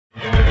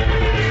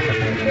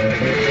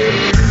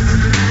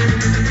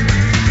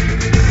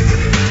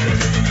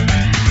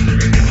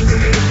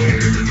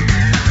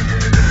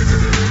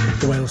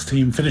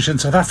team finish in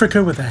South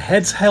Africa with their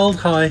heads held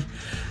high,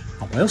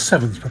 and Wales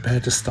Sevens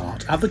prepared to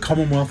start at the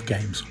Commonwealth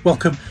Games.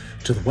 Welcome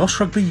to the Welsh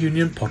Rugby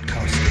Union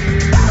podcast.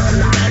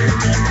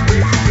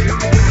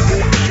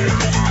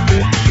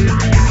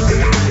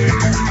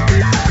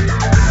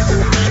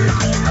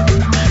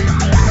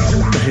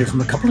 We'll hear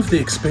from a couple of the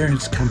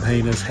experienced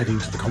campaigners heading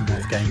to the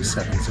Commonwealth Games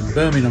Sevens in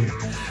Birmingham.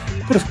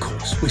 But of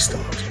course, we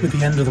start with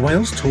the end of the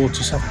Wales tour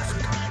to South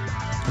Africa.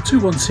 A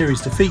 2-1 series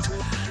defeat,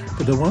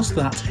 but there was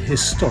that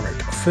historic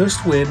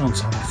first win on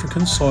South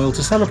African soil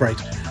to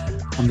celebrate,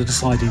 and the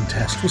deciding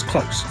test was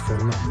close for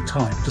a long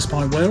time,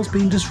 despite Wales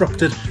being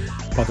disrupted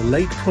by the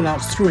late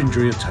pull-outs through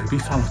injury of Toby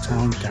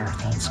Faletau and Gareth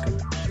Anscombe.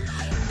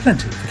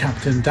 Plenty for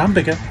captain Dan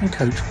Biggar and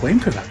coach Wayne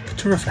Pivac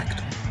to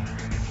reflect on.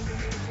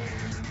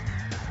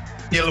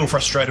 Yeah, a little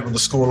frustrated with the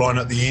scoreline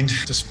at the end,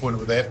 disappointed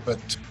with that,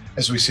 but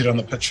as we said on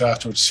the pitch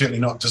afterwards, certainly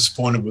not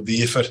disappointed with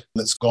the effort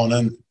that's gone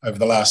in over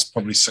the last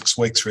probably 6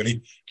 weeks,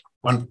 really.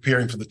 One,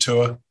 preparing for the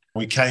tour.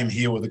 We came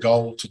here with a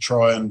goal to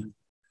try and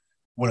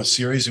win a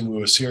series, and we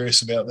were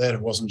serious about that. It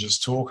wasn't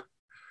just talk.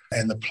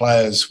 And the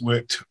players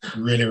worked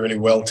really, really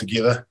well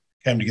together,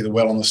 came together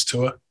well on this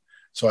tour.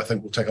 So I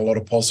think we'll take a lot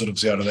of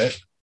positives out of that.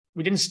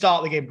 We didn't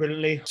start the game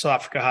brilliantly.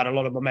 South Africa had a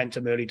lot of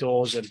momentum early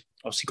doors and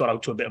obviously got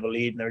out to a bit of a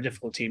lead, and they're a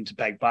difficult team to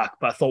peg back.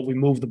 But I thought we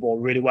moved the ball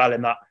really well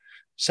in that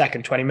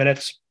second 20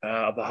 minutes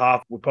of the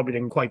half. We probably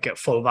didn't quite get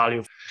full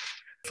value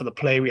for the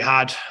play we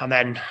had. And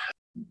then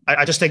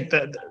I just think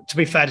that, to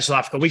be fair to South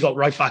Africa, we got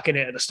right back in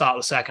it at the start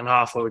of the second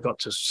half where we got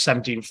to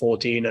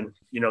 17-14 and,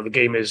 the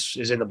game is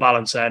in the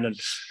balance then. And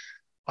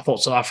I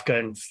thought South Africa,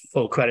 and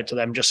full credit to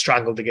them, just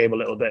strangled the game a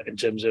little bit in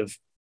terms of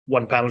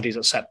won penalties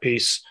at set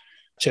piece,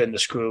 turned the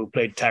screw,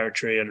 played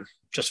territory and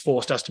just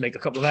forced us to make a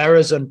couple of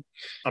errors. And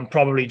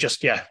probably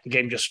just, the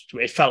game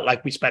it felt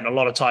like we spent a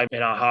lot of time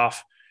in our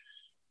half.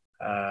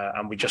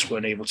 And we just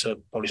weren't able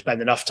to probably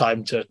spend enough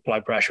time to apply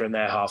pressure in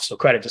their half. So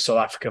credit to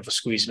South Africa for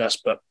squeezing us.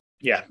 But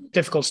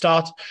difficult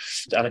start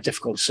and a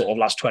difficult sort of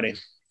last 20.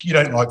 You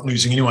don't like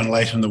losing anyone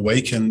late in the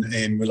week, and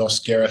we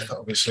lost Gareth,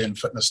 obviously, in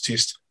fitness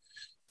test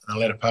in the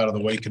latter part of the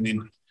week. And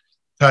then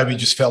Toby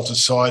just felt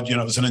his side. It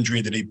was an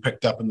injury that he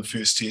picked up in the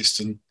first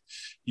test, and,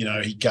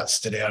 he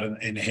gutsed it out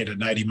and had an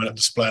 80-minute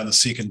display in the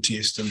second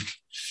test.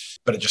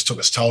 But it just took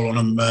its toll on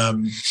him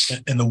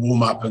in the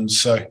warm-up. And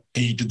so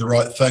he did the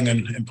right thing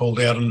and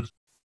pulled out. And,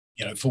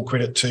 full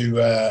credit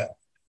to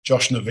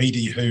Josh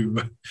Navidi,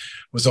 who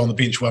was on the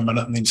bench 1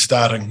 minute and then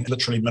starting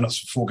literally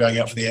minutes before going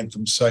out for the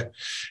anthem. So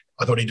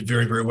I thought he did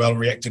very, very well,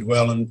 reacted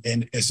well, and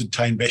as did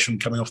Tane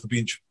Basham coming off the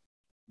bench.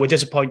 We're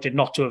disappointed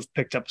not to have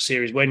picked up a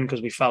series win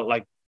because we felt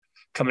like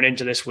coming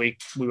into this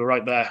week, we were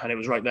right there and it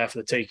was right there for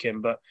the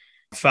taking, but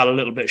fell a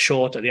little bit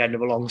short at the end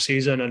of a long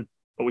season.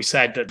 But we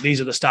said that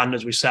these are the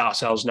standards we set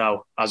ourselves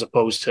now, as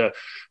opposed to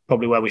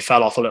probably where we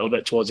fell off a little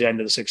bit towards the end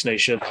of the Six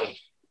Nations.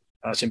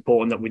 It's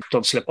important that we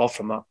don't slip off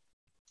from that.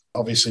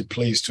 Obviously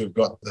pleased to have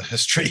got the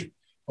history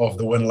of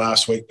the win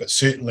last week, but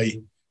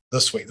certainly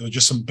this week there were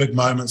just some big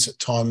moments at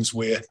times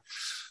where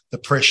the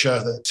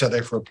pressure that South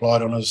Africa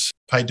applied on us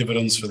paid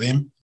dividends for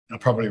them. I'll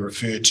probably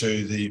refer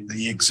to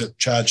the exit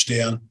charge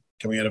down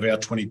coming out of our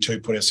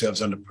 22, put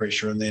ourselves under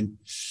pressure, and then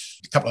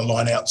a couple of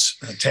line-outs,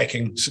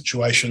 attacking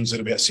situations at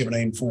about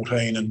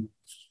 17-14 and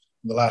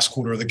the last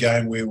quarter of the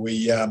game where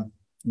we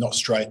not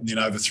straight and then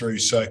overthrew.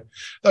 So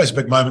those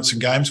big moments in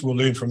games, we'll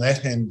learn from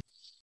that.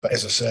 But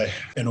as I say,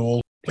 in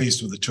all,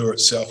 pleased with the tour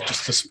itself,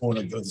 just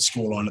disappointed with the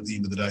scoreline at the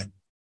end of the day.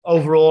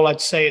 Overall,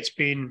 I'd say it's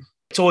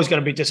always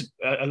going to be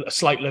a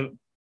slight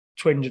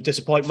twinge of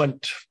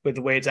disappointment with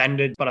the way it's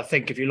ended. But I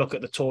think if you look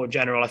at the tour in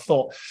general, I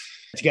thought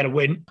to get a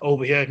win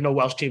over here, no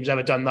Welsh team's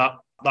ever done that.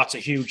 That's a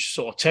huge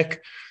sort of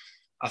tick.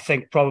 I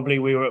think probably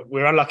we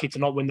were unlucky to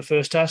not win the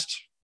first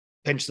test,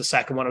 pinched the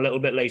second one a little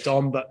bit late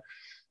on. But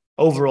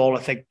overall,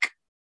 I think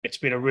it's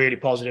been a really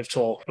positive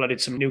tour. Blooded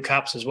some new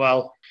caps as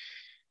well.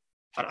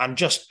 And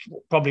just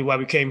probably where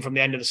we came from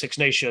the end of the Six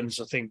Nations,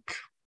 I think,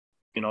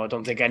 I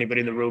don't think anybody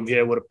in the room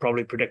here would have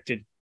probably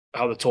predicted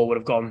how the tour would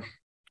have gone.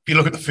 If you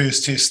look at the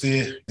first test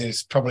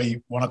there's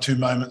probably one or two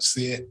moments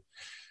there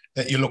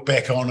that you look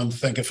back on and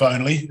think, if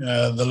only,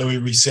 the Louis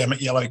Rees-Zammit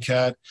yellow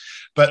card.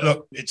 But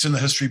look, it's in the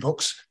history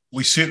books.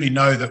 We certainly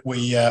know that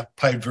we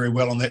played very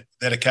well on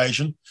that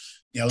occasion.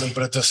 A little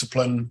bit of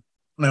discipline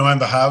on our own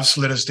behalves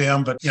let us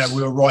down, but,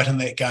 we were right in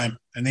that game.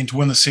 And then to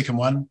win the second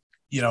one,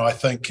 I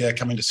think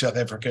coming to South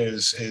Africa,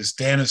 as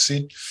Dan has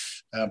said,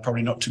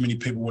 probably not too many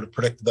people would have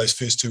predicted those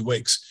first 2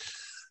 weeks.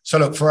 So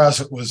look, for us,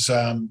 it was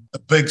a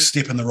big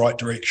step in the right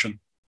direction.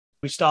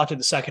 We started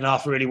the second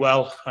half really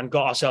well and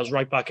got ourselves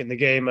right back in the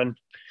game. And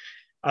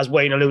as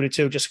Wayne alluded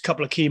to, just a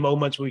couple of key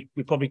moments we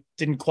probably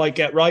didn't quite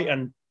get right.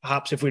 And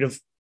perhaps if we'd have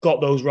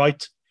got those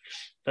right,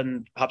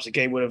 then perhaps the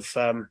game would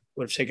have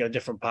taken a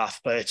different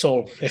path. But it's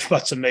all if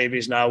buts and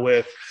maybes now.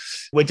 We're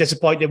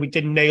disappointed we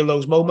didn't nail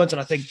those moments. And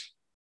I think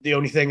the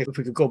only thing, if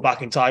we could go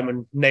back in time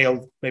and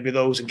nail maybe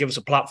those and give us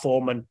a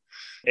platform and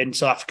in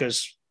South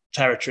Africa's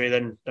territory,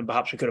 then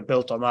perhaps we could have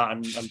built on that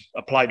and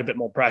applied a bit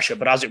more pressure.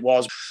 But as it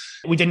was,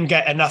 we didn't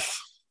get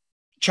enough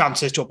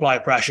chances to apply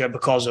pressure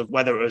because of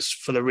whether it was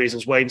for the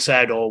reasons Wayne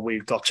said, or we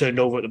got turned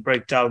over at the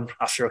breakdown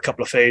after a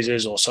couple of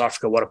phases, or South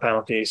Africa won a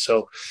penalty.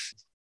 So,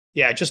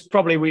 yeah, just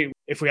probably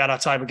if we had our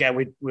time again,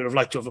 we'd have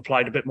liked to have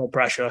applied a bit more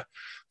pressure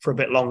for a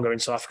bit longer in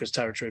South Africa's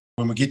territory.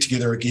 When we get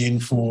together again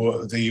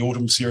for the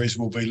autumn series,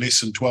 we'll be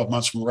less than 12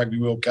 months from the Rugby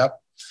World Cup.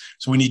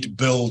 So we need to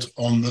build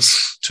on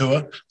this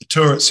tour. The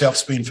tour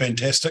itself's been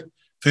fantastic.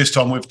 First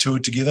time we've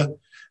toured together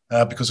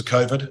because of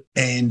COVID.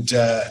 And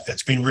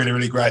it's been really,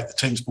 really great. The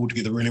team's pulled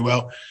together really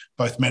well,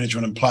 both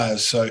management and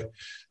players. So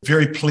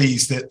very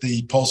pleased that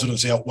the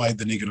positives outweighed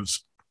the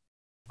negatives.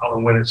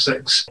 Alan win at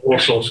 6. All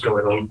sorts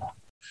going on.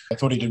 I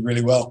thought he did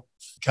really well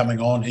coming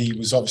on. He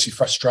was obviously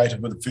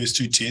frustrated with the first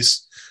 2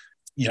 tests,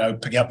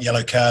 picking up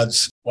yellow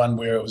cards, one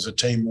where it was a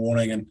team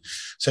warning. And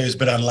so he was a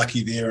bit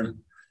unlucky there. And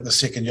the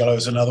second yellow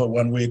was another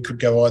one where it could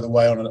go either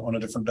way on a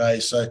different day.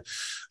 So,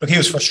 look, he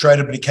was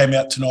frustrated, but he came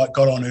out tonight,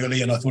 got on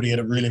early, and I thought he had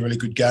a really, really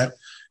good game.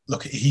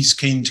 Look, he's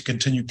keen to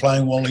continue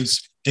playing while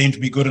he's deemed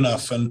to be good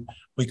enough, and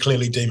we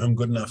clearly deem him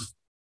good enough.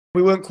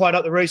 We weren't quite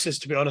at the races,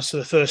 to be honest, for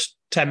the first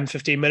 10,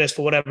 15 minutes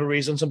for whatever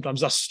reason. Sometimes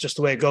that's just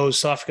the way it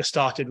goes. South Africa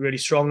started really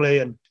strongly,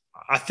 and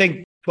I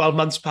think 12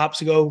 months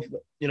perhaps ago,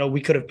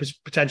 we could have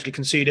potentially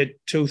conceded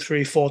 2,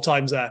 3, 4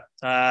 times there.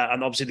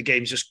 And obviously the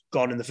game's just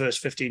gone in the first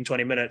 15,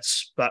 20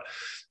 minutes. But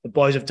the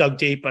boys have dug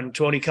deep, and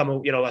to only come,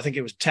 I think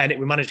it was 10.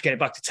 We managed to get it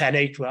back to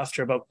 10-8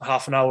 after about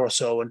half an hour or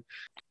so. And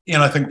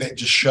I think that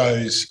just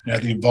shows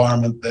the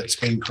environment that's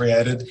been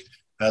created.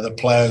 The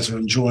players are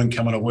enjoying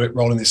coming to work,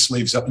 rolling their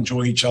sleeves up,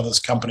 enjoying each other's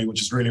company,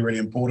 which is really, really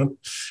important.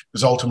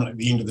 Because ultimately, at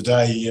the end of the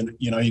day,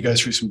 you go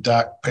through some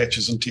dark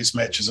patches and test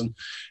matches, and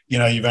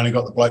you've only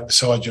got the bloke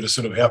beside you to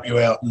sort of help you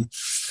out. And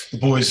the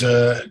boys,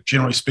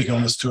 generally speaking,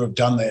 on this tour have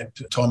done that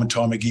time and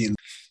time again.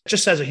 It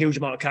just says a huge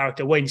amount of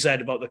character. Wayne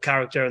said about the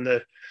character and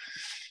the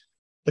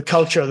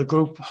culture of the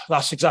group.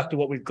 That's exactly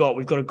what we've got.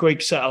 We've got a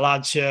great set of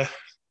lads here.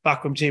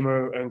 Backroom team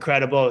are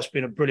incredible. It's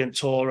been a brilliant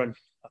tour, and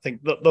I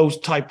think those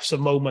types of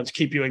moments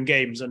keep you in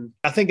games. And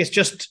I think it's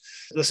just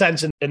the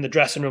sense in the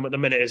dressing room at the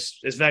minute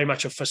is very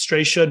much a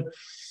frustration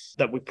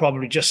that we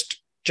probably just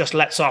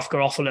let South Africa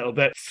off a little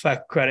bit.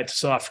 Fair credit to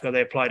South Africa.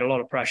 They applied a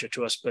lot of pressure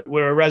to us, but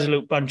we're a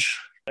resolute bunch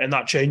in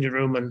that changing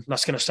room, and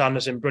that's going to stand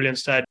us in brilliant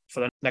stead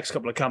for the next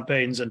couple of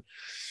campaigns. And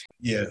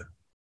yeah,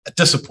 a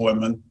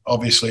disappointment,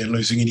 obviously, in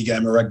losing any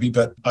game of rugby,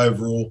 but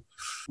overall,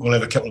 we'll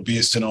have a couple of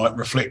beers tonight,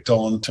 reflect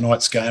on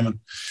tonight's game, and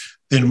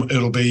then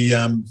it'll be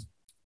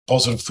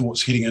positive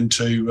thoughts heading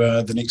into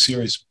the next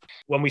series.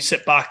 When we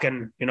sit back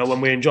and,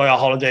 when we enjoy our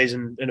holidays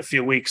in a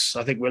few weeks,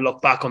 I think we'll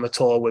look back on the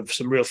tour with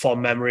some real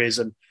fond memories,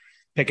 and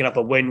picking up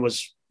a win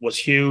was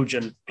huge,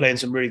 and playing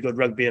some really good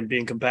rugby and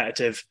being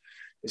competitive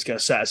is going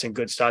to set us in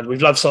good stand.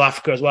 We've loved South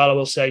Africa as well, I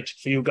will say,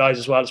 for you guys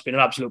as well. It's been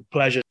an absolute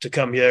pleasure to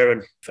come here,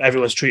 and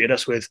everyone's treated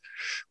us with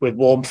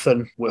warmth,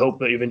 and we hope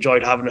that you've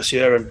enjoyed having us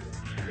here, and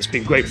it's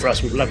been great for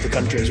us. We've loved the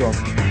country as well.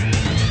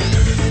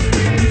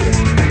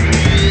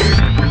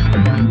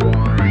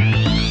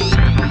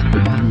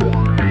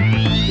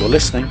 You're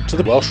listening to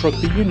the Welsh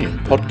Rugby Union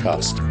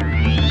podcast.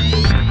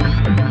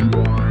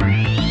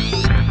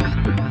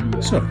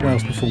 So,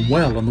 Wales perform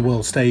well on the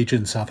world stage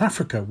in South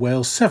Africa.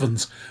 Wales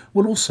Sevens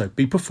will also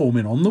be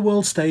performing on the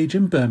world stage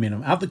in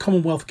Birmingham at the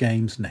Commonwealth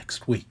Games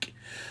next week.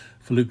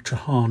 For Luke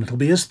Trahan, it'll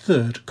be his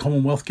 3rd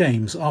Commonwealth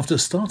Games after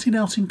starting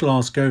out in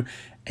Glasgow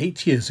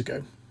 8 years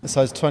ago. So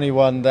I was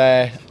 21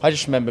 there. I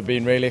just remember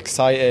being really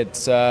excited.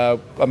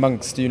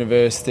 Amongst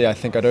university, I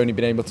think I'd only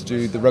been able to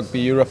do the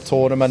Rugby Europe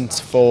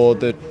tournament for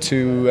the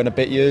 2 and a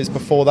bit years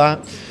before that.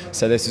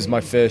 So this was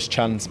my first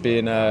chance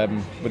being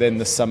within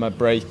the summer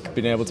break,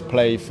 being able to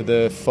play for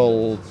the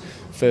full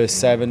first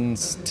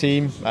Sevens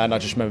team, and I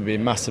just remember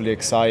being massively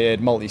excited.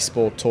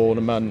 Multi-sport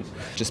tournament,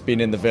 just being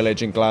in the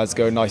village in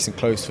Glasgow, nice and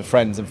close for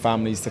friends and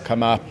families to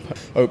come up.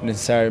 Opening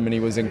ceremony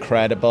was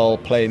incredible,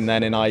 playing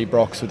then in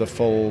Ibrox with a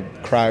full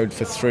crowd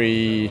for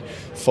 3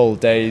 full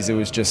days. It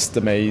was just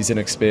an amazing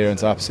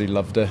experience. I absolutely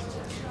loved it.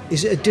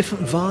 Is it a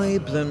different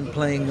vibe than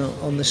playing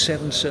on the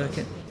Sevens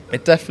circuit?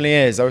 It definitely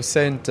is. I was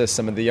saying to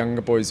some of the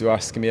younger boys who were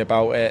asking me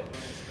about it,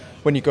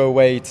 when you go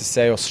away to,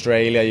 say,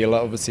 Australia, you'll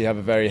obviously have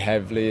a very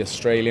heavily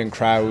Australian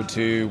crowd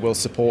who will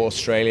support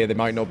Australia. They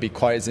might not be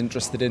quite as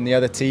interested in the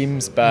other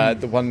teams, but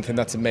the one thing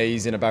that's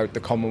amazing about the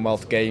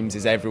Commonwealth Games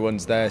is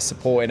everyone's there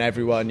supporting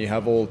everyone. You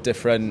have all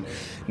different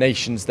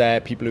nations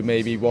there, people who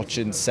may be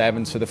watching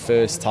Sevens for the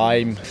first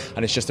time,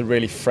 and it's just a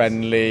really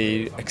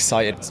friendly,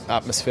 excited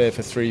atmosphere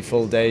for 3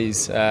 full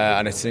days,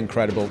 and it's an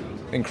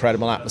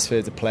incredible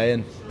atmosphere to play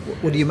in.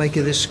 What do you make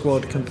of this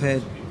squad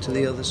compared to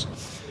the others?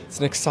 It's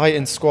an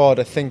exciting squad.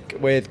 I think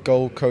with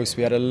Gold Coast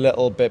we had a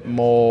little bit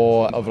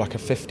more of like a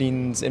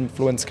 15s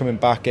influence coming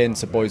back in,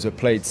 so boys who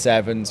played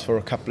Sevens for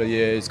a couple of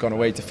years, gone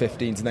away to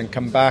 15s and then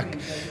come back.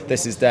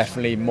 This is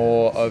definitely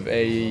more of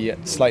a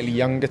slightly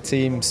younger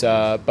team,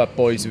 but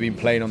boys who've been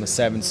playing on the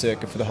Sevens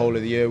circuit for the whole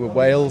of the year with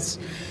Wales.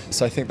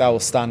 So I think that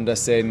will stand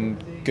us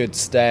in good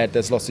stead.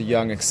 There's lots of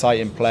young,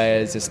 exciting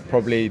players. It's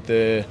probably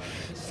the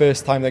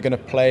first time they're going to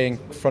play in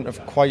front of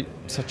quite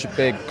such a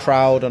big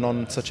crowd and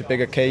on such a big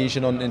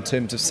occasion in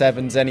terms of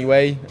Sevens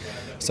anyway.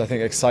 So I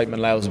think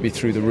excitement levels will be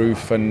through the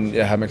roof, and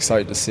yeah, I'm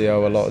excited to see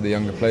how a lot of the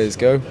younger players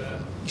go.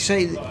 You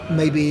say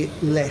maybe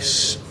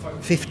less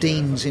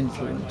 15s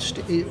influenced.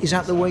 Is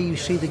that the way you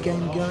see the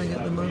game going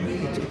at the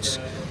moment? It's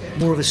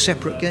more of a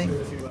separate game?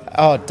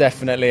 Oh,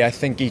 definitely. I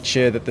think each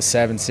year that the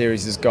 7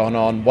 Series has gone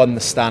on,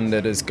 the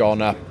standard has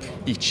gone up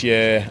each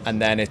year,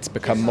 and then it's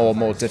become more and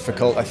more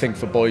difficult, I think,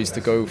 for boys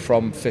to go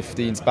from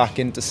 15s back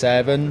into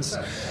 7s.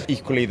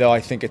 Equally, though, I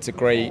think it's a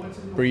great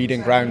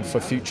breeding ground for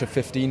future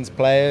 15s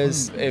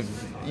players.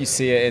 If you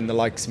see it in the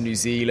likes of New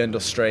Zealand,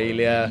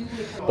 Australia,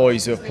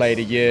 boys who have played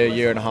a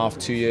year and a half,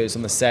 2 years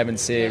on the 7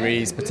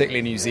 Series,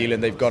 particularly New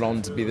Zealand, they've gone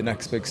on to be the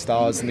next big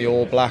stars in the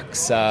All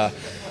Blacks.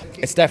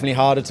 It's definitely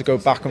harder to go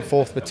back and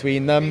forth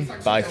between them,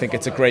 but I think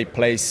it's a great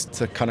place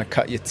to kind of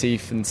cut your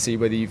teeth and see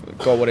whether you've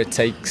got what it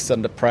takes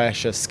under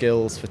pressure,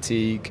 skills,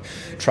 fatigue,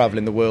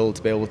 travelling the world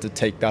to be able to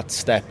take that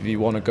step if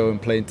you want to go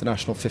and play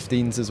international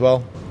 15s as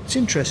well. It's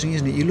interesting,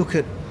 isn't it? You look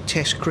at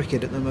Test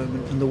cricket at the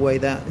moment and the way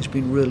that has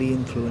been really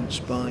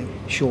influenced by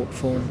short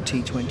form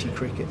T20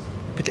 cricket,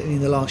 particularly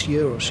in the last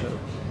year or so.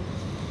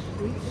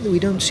 We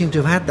don't seem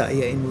to have had that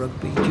yet in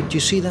rugby. Do you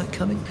see that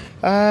coming?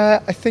 I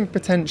think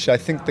potentially. I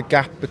think the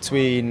gap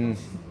between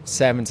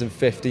 7s and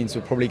 15s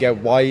will probably get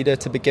wider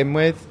to begin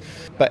with.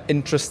 But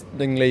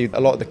interestingly, a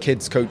lot of the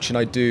kids coaching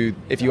I do,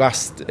 if you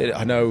asked,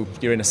 I know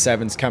you're in a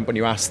 7s camp when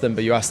you ask them,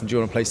 but you ask them, do you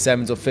want to play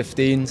 7s or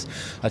 15s?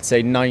 I'd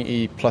say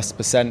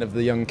 90+% of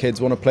the young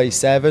kids want to play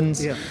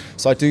 7s. Yeah.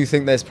 So I do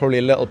think there's probably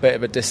a little bit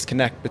of a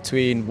disconnect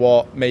between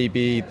what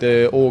maybe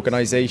the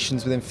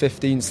organisations within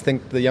 15s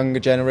think the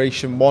younger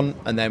generation want,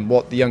 and then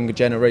what the younger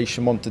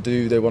generation want to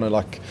do. They want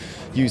to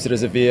use it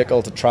as a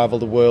vehicle to travel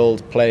the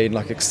world, play in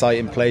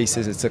exciting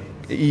places. It's an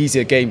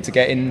easier game to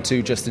get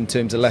into just in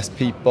terms of less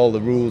people. The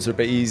rules are a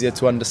bit easier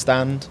to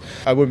understand.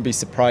 I wouldn't be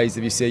surprised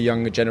if you see a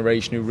younger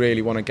generation who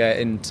really want to get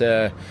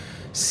into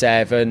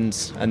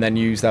 7s and then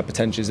use that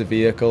potentially as a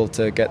vehicle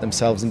to get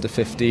themselves into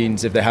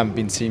 15s if they haven't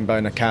been seen by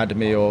an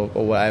academy or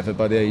whatever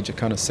by the age of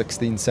kind of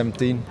 16,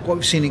 17. What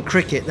we've seen in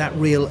cricket, that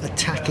real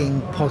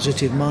attacking,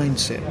 positive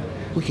mindset,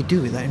 we could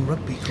do with that in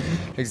rugby, couldn't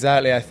we?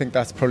 Exactly. I think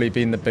that's probably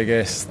been the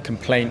biggest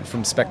complaint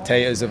from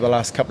spectators over the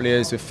last couple of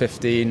years with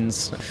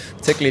 15s,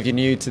 particularly if you're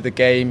new to the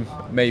game,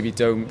 maybe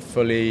don't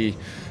fully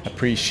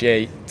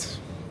appreciate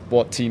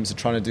what teams are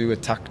trying to do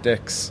with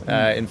tactics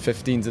in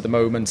 15s at the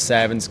moment.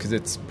 7s, because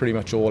it's pretty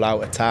much all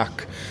out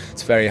attack.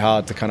 It's very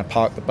hard to kind of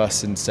park the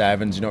bus in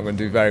 7s. You're not going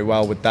to do very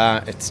well with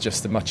that. It's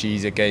just a much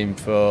easier game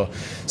for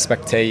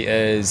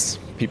spectators,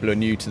 people who are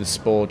new to the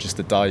sport, just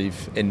to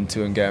dive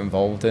into and get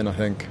involved in, I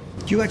think.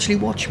 Do you actually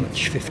watch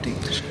much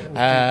 15s?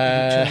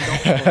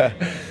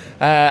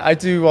 I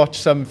do watch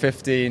some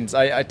 15s.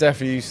 I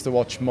definitely used to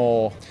watch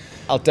more.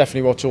 I'll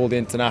definitely watch all the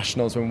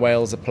internationals when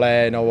Wales are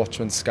playing. I'll watch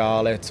when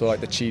Scarlet or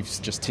the Chiefs,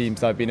 just teams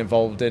that I've been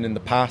involved in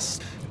the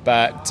past.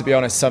 But to be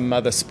honest, some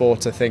other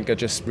sports I think are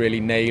just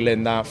really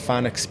nailing that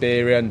fan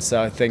experience.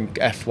 I think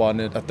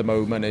F1 at the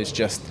moment is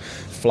just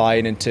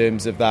flying in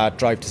terms of that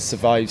Drive to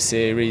Survive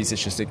series.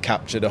 It's just it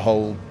captured a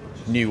whole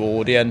new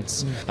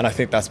audience, and I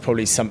think that's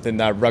probably something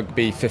that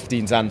rugby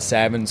 15s and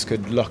 7s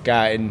could look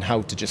at in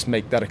how to just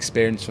make that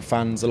experience for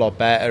fans a lot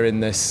better in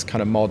this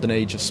kind of modern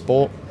age of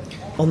sport.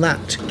 On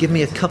that, give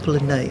me a couple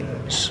of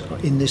names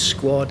in this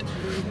squad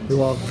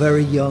who are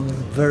very young,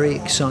 very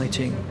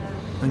exciting,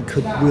 and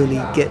could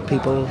really get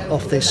people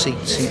off their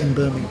seats in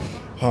Birmingham.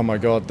 Oh my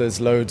God, there's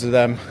loads of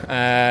them.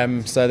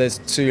 So there's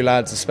 2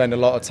 lads that spend a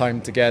lot of time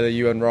together,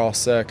 Ewan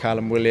Rosser,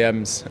 Callum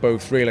Williams,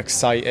 both real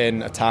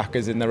exciting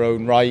attackers in their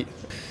own right.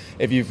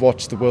 If you've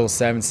watched the World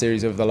 7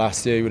 Series over the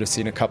last year, you would have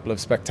seen a couple of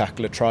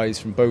spectacular tries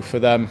from both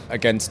of them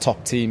against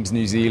top teams,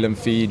 New Zealand,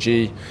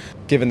 Fiji.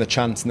 Given the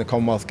chance in the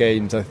Commonwealth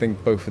Games, I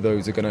think both of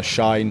those are going to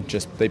shine.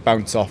 Just they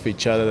bounce off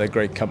each other. They're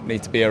great company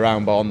to be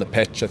around, but on the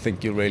pitch, I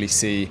think you'll really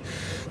see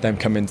them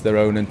come into their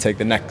own and take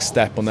the next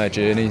step on their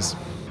journeys.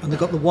 And they've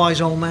got the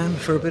wise old man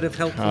for a bit of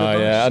help.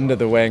 Yeah, under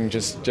the wing,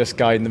 just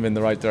guiding them in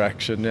the right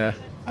direction, yeah.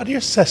 How do you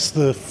assess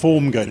the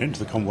form going into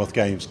the Commonwealth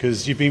Games?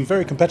 Because you've been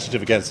very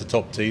competitive against the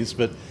top teams,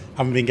 but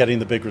haven't been getting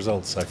the big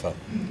results so far.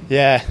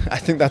 Yeah, I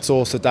think that's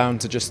also down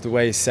to just the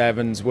way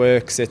 7s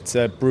works. It's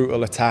a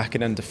brutal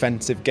attacking and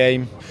defensive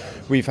game.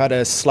 We've had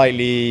a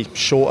slightly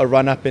shorter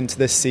run-up into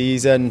this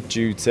season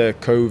due to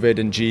COVID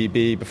and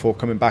GB before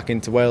coming back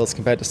into Wales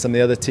compared to some of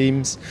the other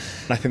teams.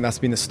 And I think that's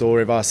been the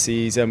story of our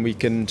season. We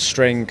can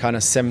string kind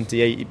of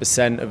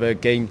 70-80% of a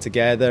game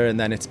together, and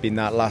then it's been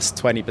that last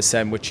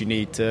 20% which you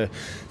need to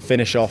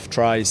finish off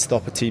tries,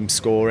 stop a team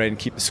scoring,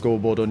 keep the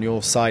scoreboard on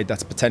your side.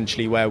 That's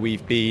potentially where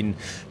we've been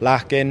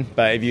lacking.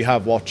 But if you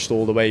have watched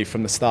all the way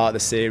from the start of the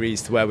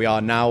series to where we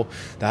are now,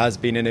 there has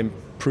been an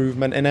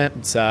improvement in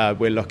it. So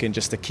we're looking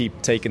just to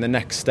keep taking the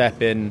next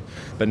step in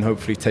and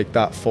hopefully take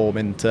that form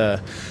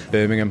into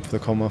Birmingham for the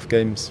Commonwealth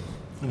Games.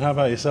 And how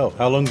about yourself?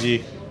 How long do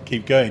you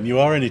keep going? You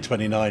are only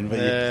 29, but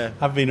you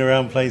have been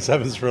around playing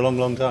 7s for a long,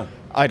 long time.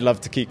 I'd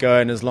love to keep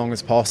going as long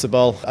as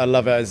possible. I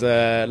love it as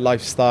a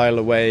lifestyle,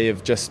 a way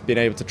of just being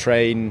able to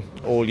train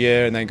all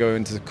year and then go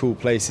into cool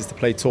places to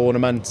play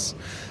tournaments.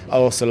 I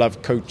also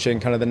love coaching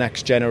kind of the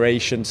next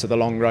generation, so the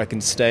longer I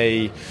can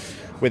stay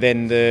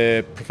within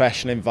the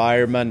professional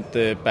environment,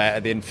 the better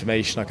the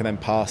information I can then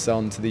pass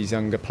on to these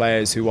younger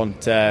players who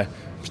want to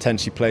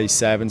potentially play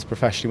sevens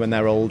professionally when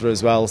they're older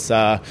as well.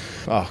 So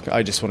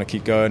I just want to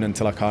keep going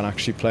until I can't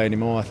actually play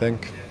anymore, I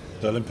think.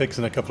 The Olympics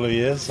in a couple of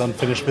years,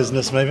 unfinished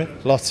business maybe?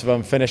 Lots of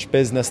unfinished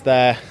business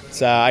there.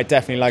 So I'd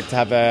definitely like to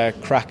have a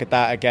crack at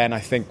that again. I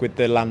think with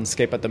the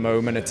landscape at the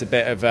moment, it's a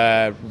bit of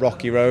a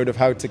rocky road of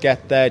how to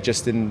get there,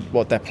 just in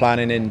what they're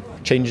planning in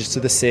changes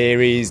to the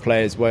series,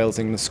 players Wales,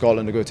 England,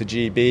 Scotland to go to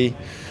GB.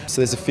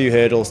 So there's a few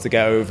hurdles to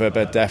get over,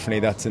 but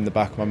definitely that's in the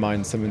back of my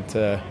mind. Something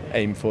to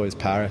aim for is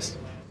Paris.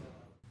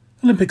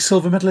 Olympic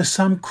silver medalist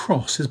Sam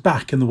Cross is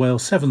back in the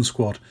Wales 7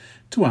 squad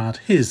to add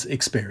his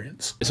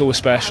experience. It's always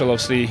special,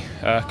 obviously.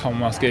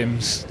 Commonwealth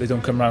Games, they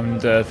don't come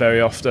around very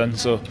often,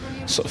 so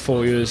sort of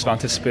 4 years of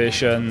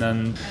anticipation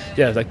and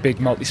like big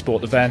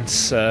multi-sport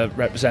events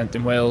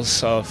representing Wales.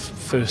 So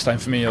first time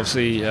for me,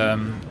 obviously.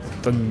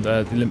 Done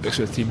the Olympics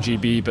with Team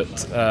GB,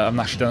 but I've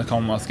actually done a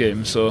Commonwealth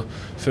Games, so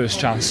first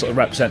chance sort of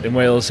representing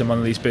Wales in one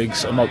of these big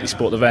sort of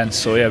multi-sport events.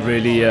 So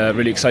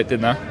really excited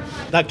now.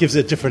 That gives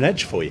it a different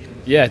edge for you.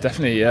 Yeah,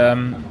 definitely.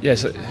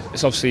 It's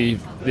obviously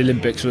the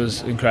Olympics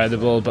was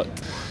incredible, but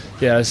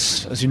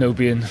as you know,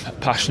 being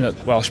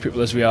passionate Welsh people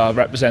as we are,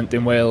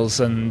 representing Wales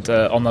and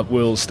on that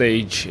world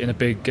stage in a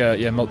big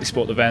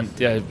multi-sport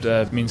event,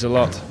 means a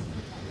lot.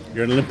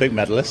 You're an Olympic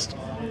medalist.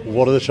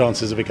 What are the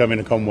chances of becoming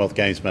a Commonwealth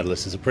Games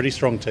medalist? It's a pretty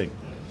strong team.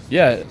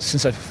 Yeah,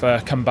 since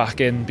I've come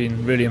back in,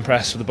 been really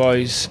impressed with the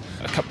boys.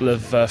 A couple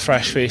of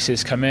fresh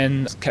faces come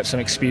in, kept some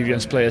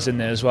experienced players in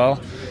there as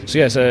well. So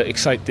it's an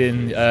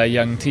exciting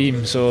young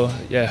team. So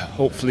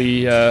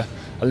hopefully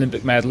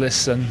Olympic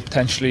medalists and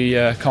potentially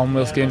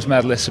Commonwealth Games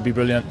medalists would be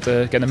brilliant.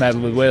 Getting a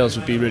medal with Wales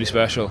would be really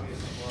special.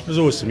 There's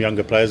always some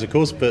younger players, of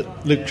course,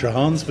 but Luke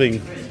Trahan's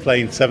been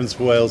playing sevens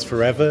for Wales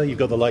forever. You've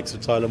got the likes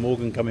of Tyler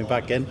Morgan coming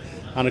back in,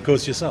 and of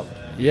course yourself.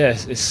 Yeah,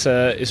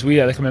 it's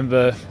weird. I can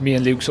remember me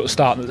and Luke sort of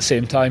starting at the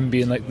same time,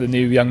 being like the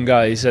new young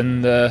guys,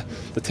 and the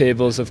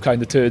tables have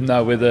kind of turned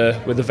now with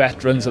the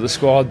veterans of the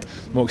squad,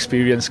 more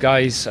experienced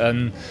guys,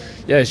 and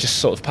it's just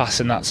sort of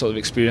passing that sort of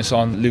experience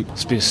on.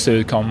 Luke's been his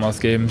third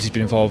Commonwealth Games, he's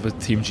been involved with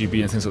Team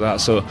GB and things like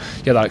that, so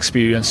that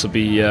experience will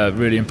be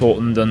really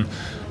important, and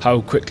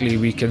how quickly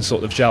we can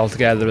sort of gel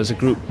together as a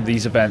group.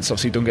 These events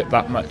obviously don't get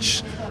that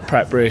much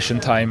preparation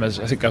time, as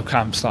I think our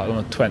camp started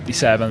on the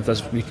 27th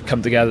as we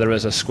come together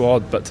as a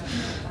squad, but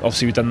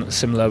obviously we've done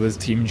similar with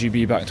Team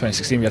GB back in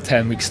 2016. We had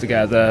 10 weeks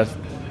together,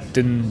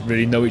 didn't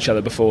really know each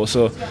other before,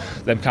 so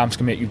them camps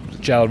can make you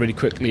gel really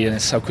quickly, and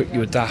it's how quick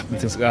you adapt and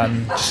things like that,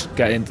 and just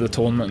get into the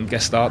tournament and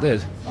get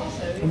started.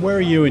 And where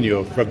are you in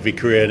your rugby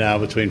career now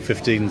between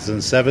 15s and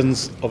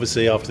 7s?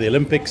 Obviously after the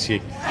Olympics you're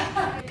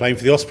playing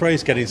for the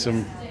Ospreys, getting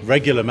some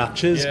regular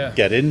matches,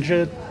 get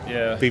injured,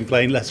 been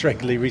playing less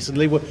regularly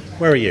recently.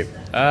 Where are you?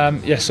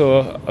 So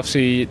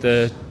obviously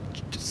the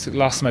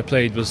last time I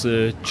played was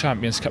the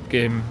Champions Cup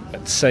game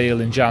at Sale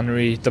in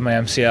January, done my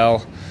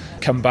MCL,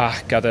 come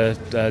back, had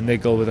a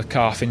niggle with a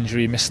calf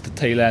injury, missed the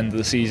tail end of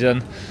the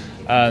season,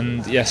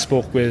 and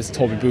spoke with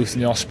Toby Booth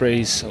and the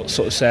Ospreys,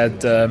 sort of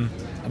said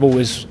I've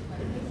always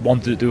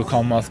wanted to do a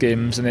Commonwealth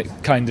Games, and it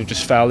kind of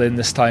just fell in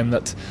this time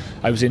that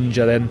I was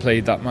injured. I hadn't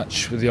played that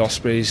much with the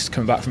Ospreys,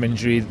 coming back from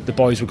injury. The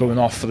boys were going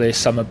off for their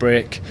summer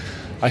break.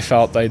 I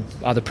felt I'd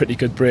had a pretty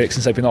good break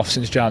since I've been off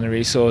since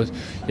January, so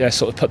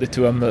sort of put it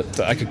to them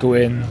that I could go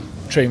in,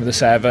 train with the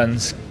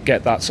sevens,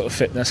 get that sort of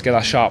fitness, get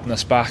that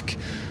sharpness back,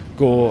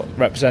 go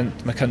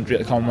represent my country at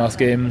the Commonwealth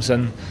Games,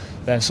 and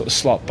then sort of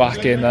slot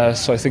back in.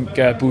 So I think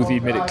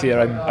Boothie made it clear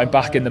I'm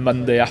back in the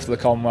Monday after the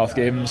Commonwealth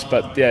Games,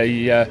 but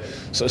he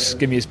sort of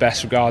gave me his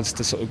best regards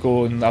to sort of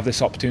go and have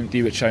this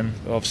opportunity, which I'm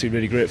obviously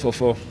really grateful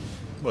for.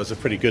 Well, it's a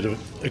pretty good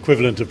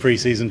equivalent of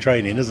pre-season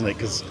training, isn't it?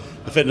 Because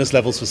the fitness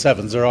levels for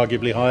sevens are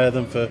arguably higher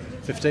than for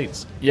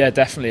 15s. Yeah,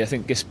 definitely. I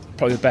think it's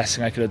probably the best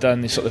thing I could have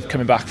done. Sort of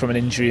coming back from an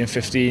injury in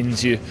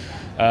 15s,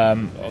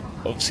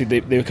 obviously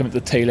they were coming to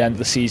the tail end of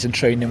the season.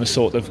 Training was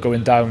sort of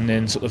going down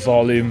in sort of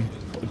volume.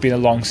 It's been a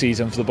long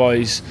season for the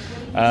boys,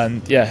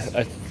 and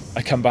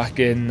I come back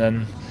in,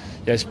 and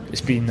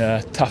it's been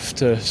tough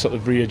to sort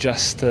of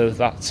readjust to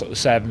that sort of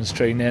sevens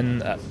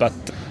training, but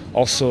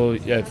also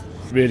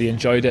really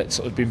enjoyed it.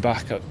 Sort of been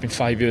back. It's been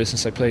 5 years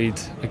since I played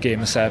a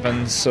game of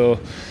sevens, so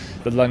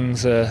the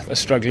lungs are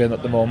struggling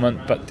at the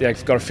moment, but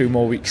I've got a few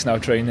more weeks now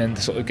training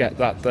to sort of get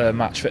that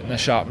match fitness,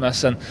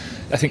 sharpness, and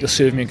I think it'll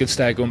serve me in good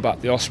stead going back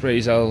to the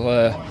Ospreys.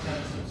 I'll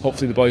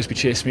hopefully the boys will be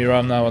chasing me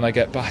around now when I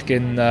get back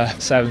in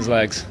sevens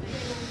legs.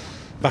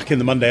 Back in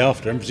the Monday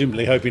after, and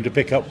presumably hoping to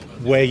pick up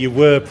where you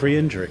were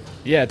pre-injury.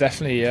 Yeah,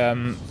 definitely.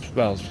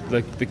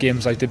 The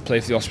games I did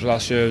play for the Ospreys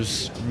last year, I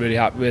was really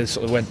happy with.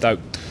 Sort of went out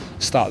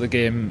start of the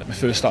game, my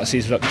first start of the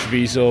season up in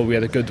Treviso, we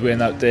had a good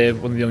win out there,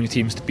 one of the only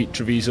teams to beat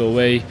Treviso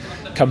away.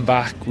 Come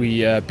back,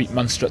 we beat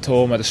Munster at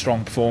home, had a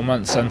strong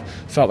performance, and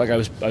felt like I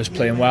was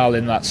playing well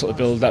in that sort of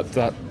build up,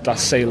 that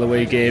Sale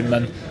away game.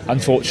 And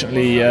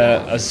unfortunately,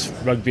 as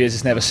rugby is,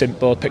 it's never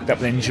simple. Picked up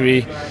an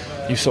injury,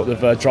 you sort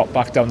of dropped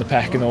back down the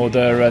pecking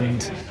order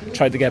and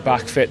tried to get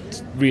back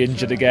fit,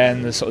 re-injured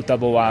again, the sort of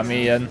double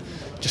whammy, and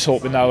just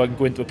hoping now I can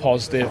go into a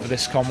positive for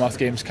this Commonwealth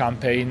Games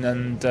campaign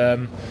and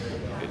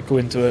go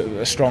into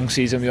a strong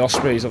season with the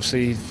Ospreys.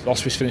 Obviously,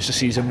 Ospreys finished the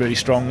season really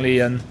strongly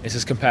and it's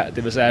as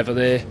competitive as ever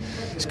there.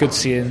 It's good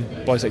seeing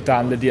boys like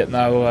Dan Lydiate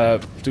now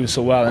doing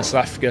so well in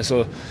South Africa.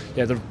 So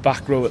yeah, the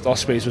back row at the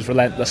Ospreys was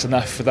relentless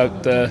enough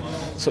without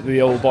sort of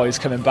the old boys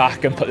coming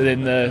back and putting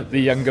in the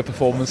younger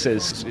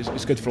performances.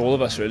 It's good for all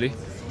of us, really.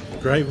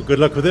 Great, well, good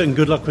luck with it, and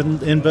good luck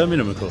in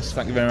Birmingham, of course.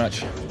 Thank you very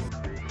much.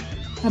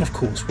 And of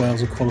course,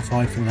 Wales are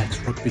qualified for the next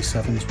Rugby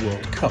Sevens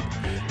World Cup.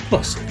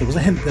 Plus, there was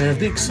a hint there of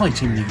the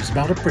exciting news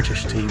about a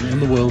British team in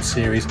the World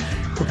Series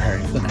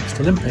preparing for the next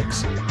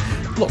Olympics.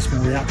 Lots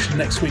more reaction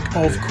next week,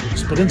 of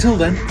course, but until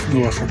then, from the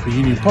Welsh Rugby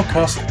Union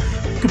podcast,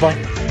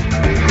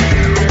 goodbye.